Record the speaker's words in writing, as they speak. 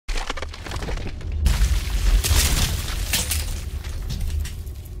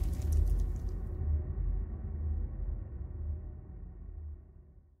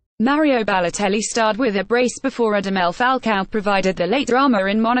Mario Balotelli starred with a brace before Radamel Falcao provided the late drama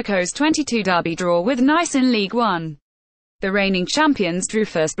in Monaco's 22 derby draw with Nice in Ligue 1. The reigning champions drew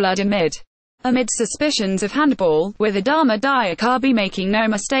first blood amid suspicions of handball, with Adama Diakhaby making no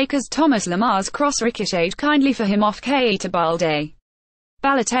mistake as Thomas Lemar's cross ricocheted kindly for him off Keita Balde.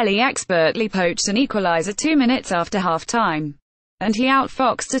 Balotelli expertly poached an equaliser 2 minutes after half-time, and he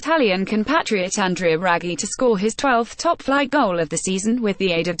outfoxed Italian compatriot Andrea Raggi to score his 12th top-flight goal of the season with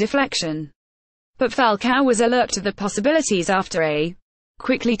the aid of deflection. But Falcao was alert to the possibilities after a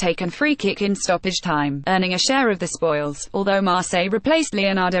quickly taken free kick in stoppage time, earning a share of the spoils, although Marseille replaced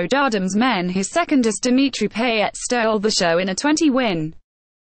Leonardo Jardim's men. His secondist Dimitri Payet stole the show in a 20 win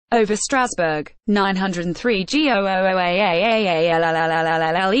over Strasbourg. 903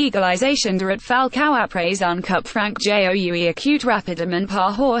 GOOOAAAALLLLLL Egalisation de at Falcao après un coup franc joué acute rapidement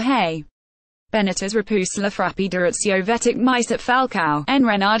par Jorge Benitez repousse la frappe de at Soviétique mais at Falcao, en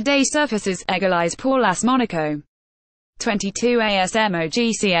renard des surfaces, égalise pour l'AS Monaco. 22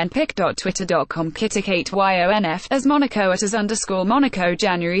 asmogcnpic.twitter.com Kitikate as Monaco at _Monaco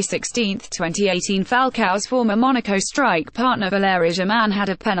January 16, 2018 Falcao's former Monaco strike partner Valérie Germain had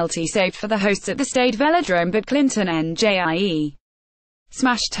a penalty saved for the hosts at the Stade Velodrome, but Clinton Njie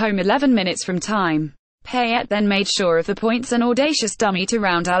smashed home 11 minutes from time. Payet then made sure of the points, an audacious dummy to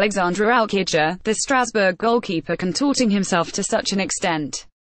round Alexandre Alkidja, the Strasbourg goalkeeper, contorting himself to such an extent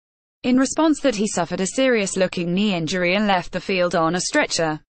in response that he suffered a serious-looking knee injury and left the field on a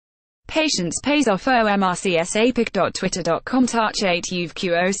stretcher. Patience pays off. omrcsapic.twitter.com Touch 8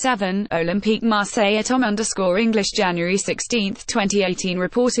 UVQ07 Olympique Marseille at _English January 16, 2018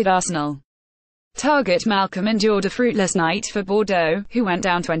 reported Arsenal target Malcom endured a fruitless night for Bordeaux, who went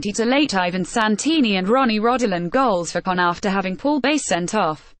down 20 to late Ivan Santini and Ronnie Rodilon goals for Con after having Paul Bass sent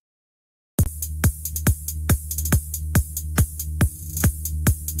off.